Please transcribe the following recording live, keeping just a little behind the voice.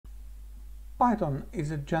Python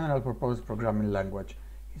is a general-purpose programming language.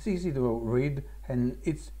 It's easy to read and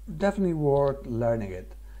it's definitely worth learning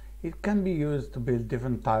it. It can be used to build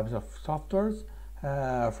different types of softwares,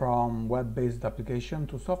 from web-based application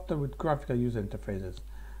to software with graphical user interfaces,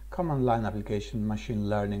 command line application, machine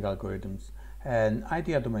learning algorithms, and IT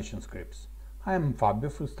automation scripts. I am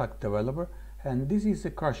Fabio, full stack developer, and this is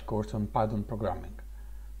a crash course on Python programming.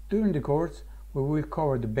 During the course, we will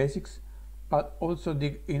cover the basics, but also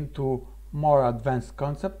dig into more advanced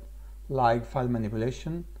concepts like file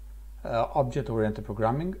manipulation, object-oriented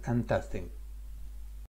programming, and testing.